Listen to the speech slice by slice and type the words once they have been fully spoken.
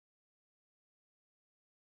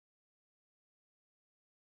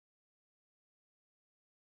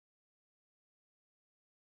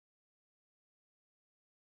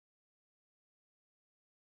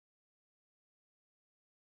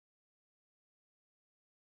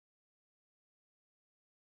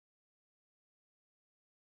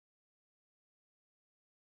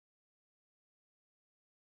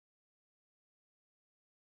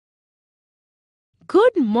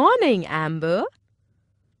Good morning, Amber.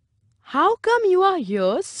 How come you are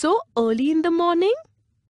here so early in the morning?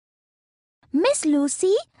 Miss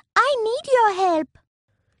Lucy, I need your help.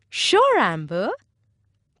 Sure, Amber.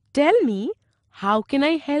 Tell me, how can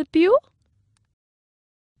I help you?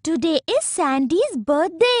 Today is Sandy's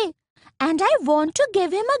birthday and I want to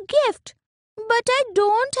give him a gift. But I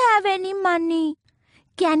don't have any money.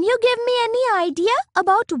 Can you give me any idea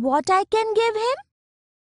about what I can give him?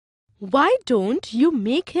 Why don't you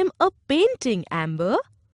make him a painting, Amber?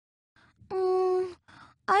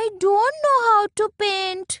 I don't know how to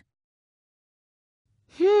paint.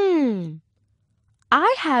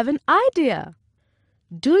 I have an idea.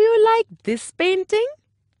 Do you like this painting?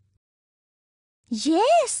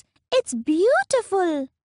 Yes, it's beautiful.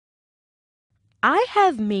 I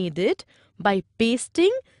have made it by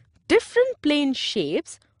pasting different plane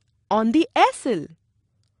shapes on the easel.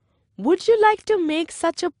 Would you like to make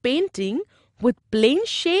such a painting with plane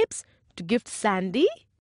shapes to gift Sandy?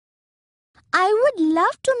 I would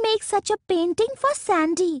love to make such a painting for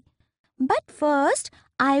Sandy. But first,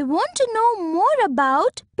 I want to know more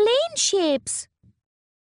about plane shapes.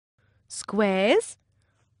 Squares,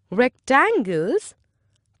 rectangles,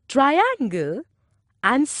 triangle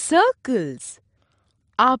and circles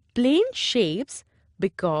are plane shapes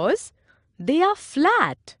because they are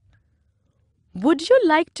flat. Would you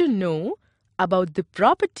like to know about the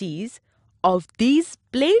properties of these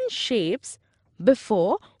plane shapes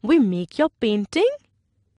before we make your painting?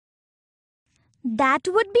 That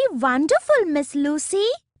would be wonderful, Miss Lucy.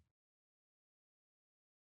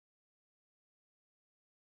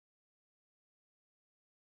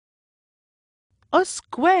 A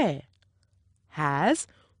square has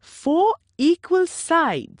 4 equal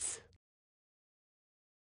sides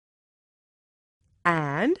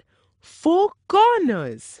and 4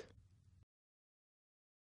 corners.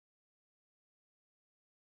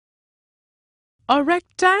 A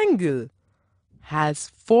rectangle has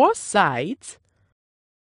 4 sides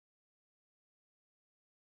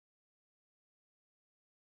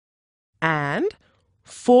and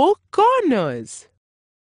 4 corners.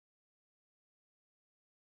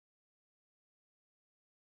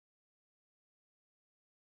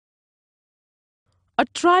 A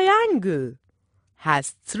triangle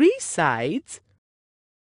has 3 sides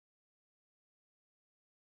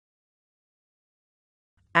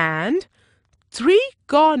and 3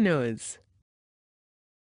 corners.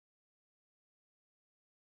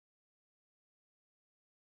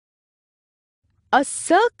 A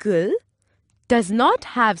circle does not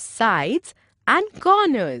have sides and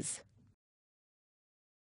corners.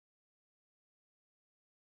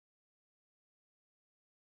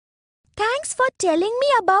 Thanks for telling me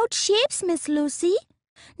about shapes, Miss Lucy.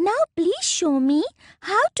 Now please show me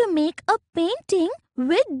how to make a painting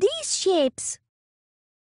with these shapes.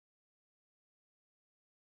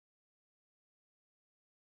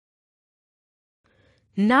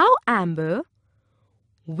 Now, Amber,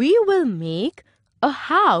 we will make a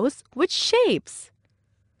house with shapes.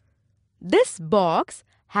 This box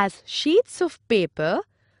has sheets of paper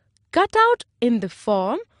cut out in the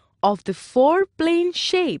form of the 4 plane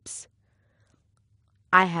shapes.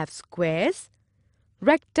 I have squares,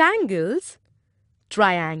 rectangles,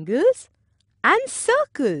 triangles and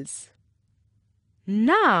circles.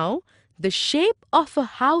 Now, the shape of a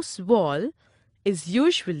house wall is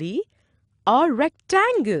usually a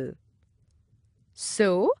rectangle.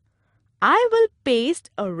 So, I will paste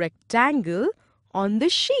a rectangle on the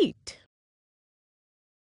sheet.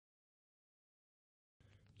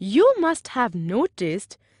 You must have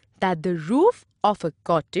noticed that the roof of a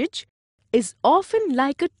cottage is often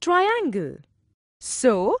like a triangle.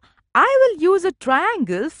 So, I will use a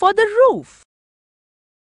triangle for the roof.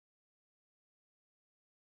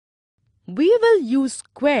 We will use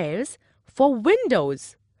squares for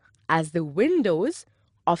windows, as the windows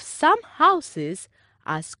of some houses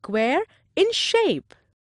are square in shape.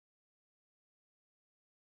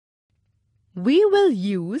 We will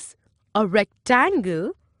use a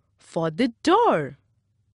rectangle for the door.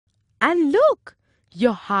 And look,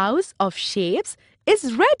 your house of shapes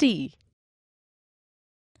is ready.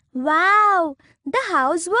 Wow, the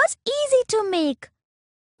house was easy to make.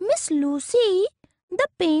 Miss Lucy, the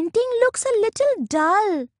painting looks a little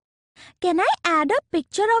dull. Can I add a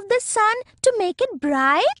picture of the sun to make it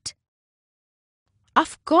bright?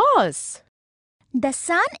 Of course. The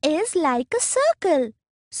sun is like a circle.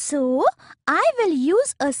 So, I will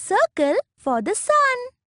use a circle for the sun.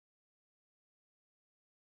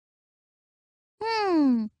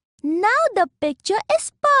 Now the picture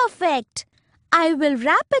is perfect. I will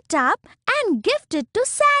wrap it up and gift it to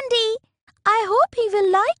Sandy. I hope he will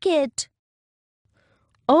like it.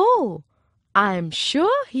 Oh, I'm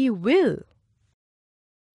sure he will.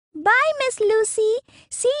 Bye, Miss Lucy.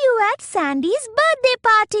 See you at Sandy's birthday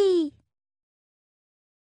party.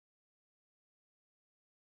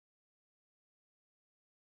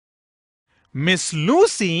 Miss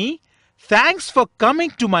Lucy, thanks for coming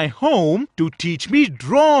to my home to teach me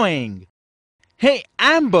drawing. Hey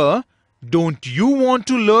Amber, don't you want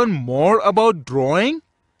to learn more about drawing?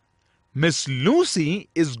 Miss Lucy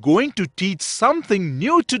is going to teach something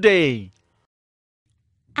new today.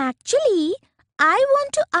 Actually, I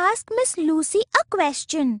want to ask Miss Lucy a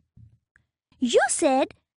question. You said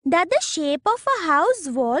that the shape of a house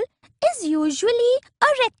wall is usually a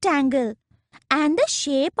rectangle and the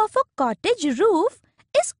shape of a cottage roof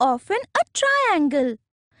is often a triangle.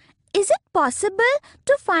 Is it possible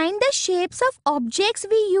to find the shapes of objects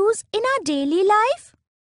we use in our daily life?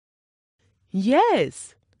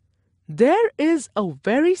 Yes, there is a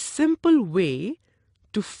very simple way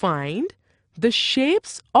to find the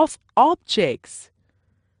shapes of objects.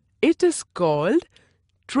 It is called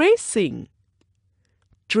tracing.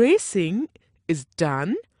 Tracing is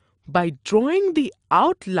done by drawing the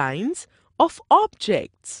outlines of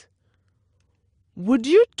objects. Would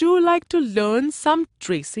you two like to learn some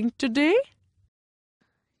tracing today?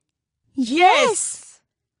 Yes.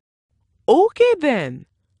 Okay then.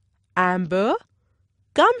 Amber,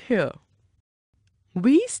 come here.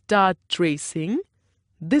 We start tracing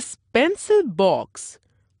this pencil box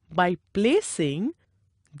by placing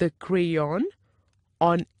the crayon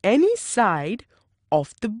on any side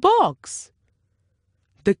of the box.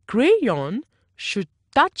 The crayon should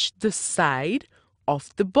touch the side of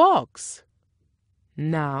the box.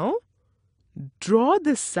 Now, draw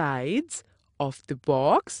the sides of the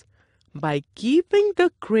box by keeping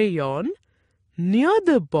the crayon near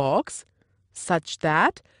the box such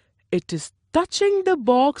that it is touching the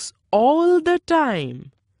box all the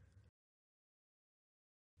time.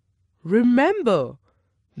 Remember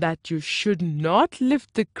that you should not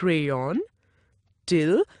lift the crayon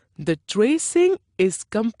till the tracing is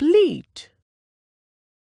complete.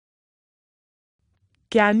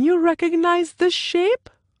 Can you recognize this shape?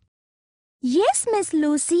 Yes, Miss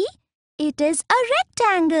Lucy. It is a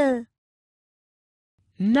rectangle.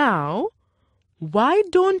 Now, why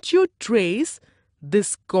don't you trace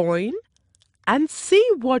this coin and see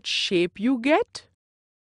what shape you get?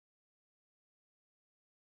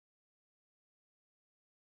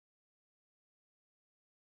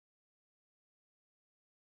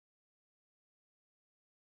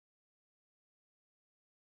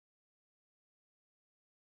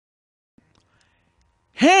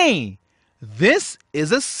 Hey, this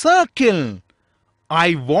is a circle.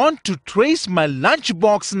 I want to trace my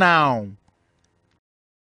lunchbox now.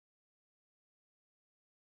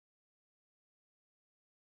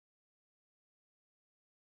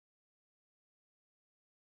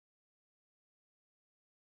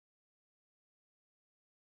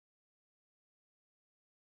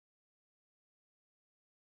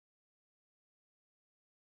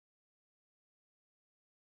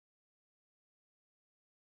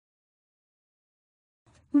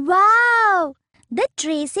 Wow! The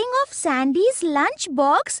tracing of Sandy's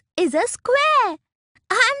lunchbox is a square.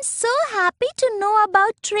 I'm so happy to know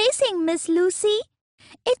about tracing, Miss Lucy.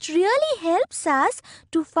 It really helps us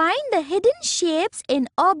to find the hidden shapes in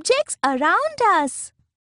objects around us.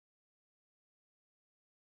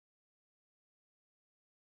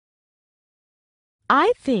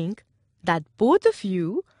 I think that both of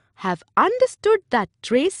you have understood that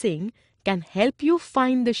tracing can help you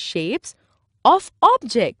find the shapes of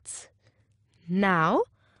objects. Now,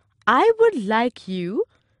 I would like you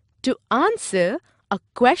to answer a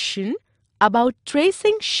question about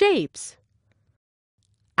tracing shapes.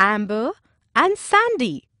 Amber and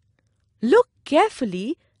Sandy, look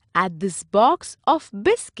carefully at this box of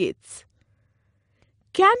biscuits.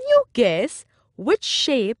 Can you guess which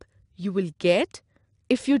shape you will get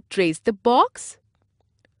if you trace the box?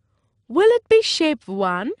 Will it be shape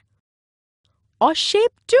 1 or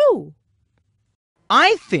shape 2?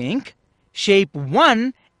 I think shape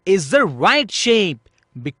 1 is the right shape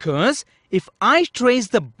because if I trace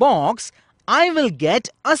the box, I will get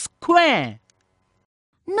a square.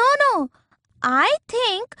 No. I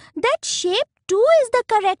think that shape 2 is the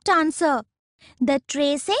correct answer. The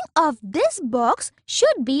tracing of this box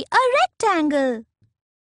should be a rectangle.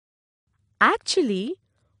 Actually,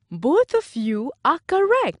 both of you are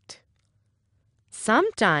correct.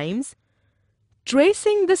 Sometimes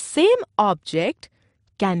tracing the same object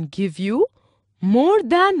can give you more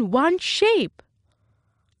than one shape.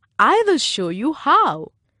 I will show you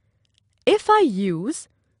how. If I use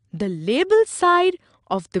the label side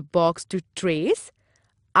of the box to trace,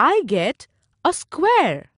 I get a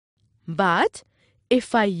square. But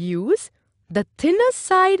if I use the thinner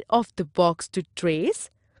side of the box to trace,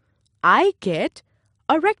 I get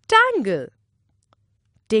a rectangle.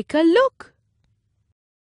 Take a look.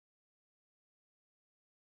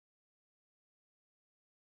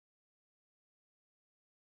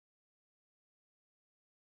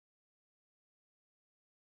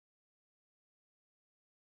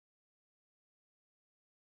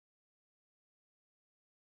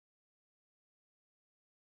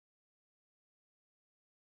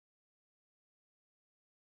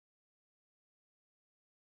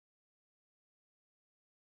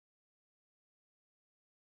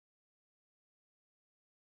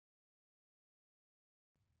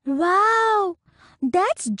 Wow!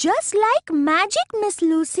 That's just like magic, Miss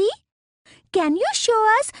Lucy. Can you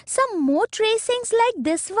show us some more tracings like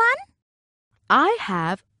this one? I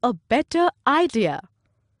have a better idea.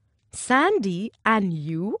 Sandy and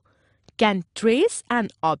you can trace an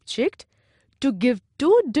object to give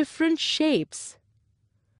two different shapes.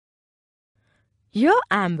 Here,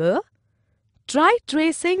 Amber, try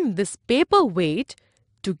tracing this paperweight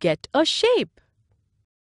to get a shape.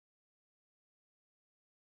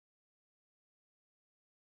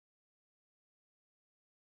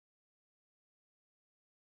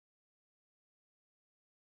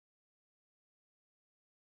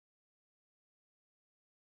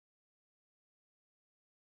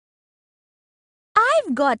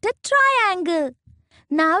 I've got a triangle.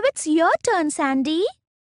 Now it's your turn, Sandy.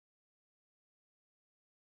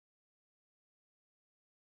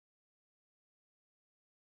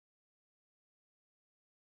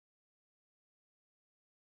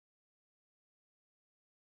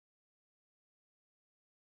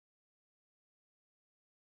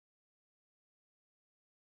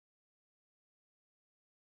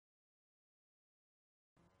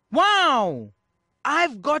 Wow!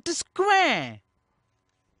 I've got a square.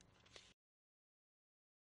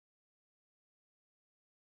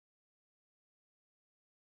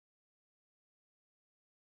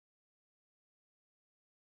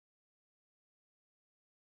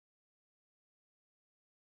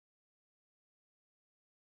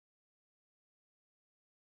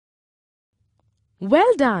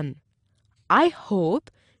 Well done! I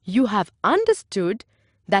hope you have understood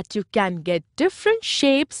that you can get different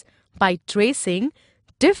shapes by tracing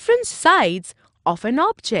different sides of an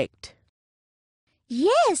object.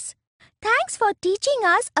 Yes. Thanks for teaching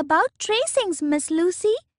us about tracings, Miss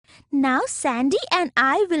Lucy. Now Sandy and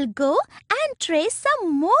I will go and trace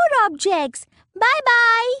some more objects.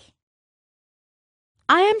 Bye-bye.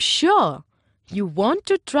 I am sure you want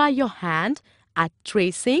to try your hand at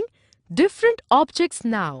tracing different objects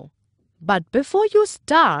now. But before you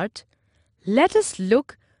start, let us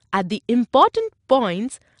look at the important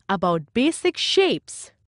points about basic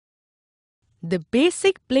shapes. The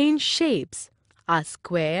basic plane shapes are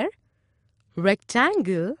square,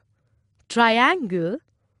 rectangle, triangle,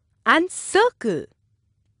 and circle.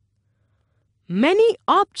 Many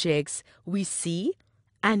objects we see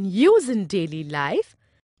and use in daily life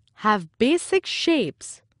have basic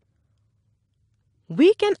shapes.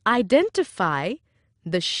 We can identify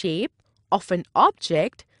the shape of an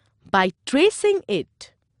object by tracing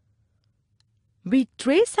it. We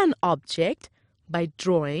trace an object by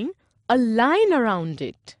drawing a line around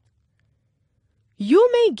it. You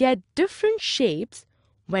may get different shapes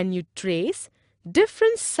when you trace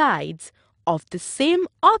different sides of the same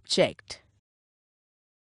object.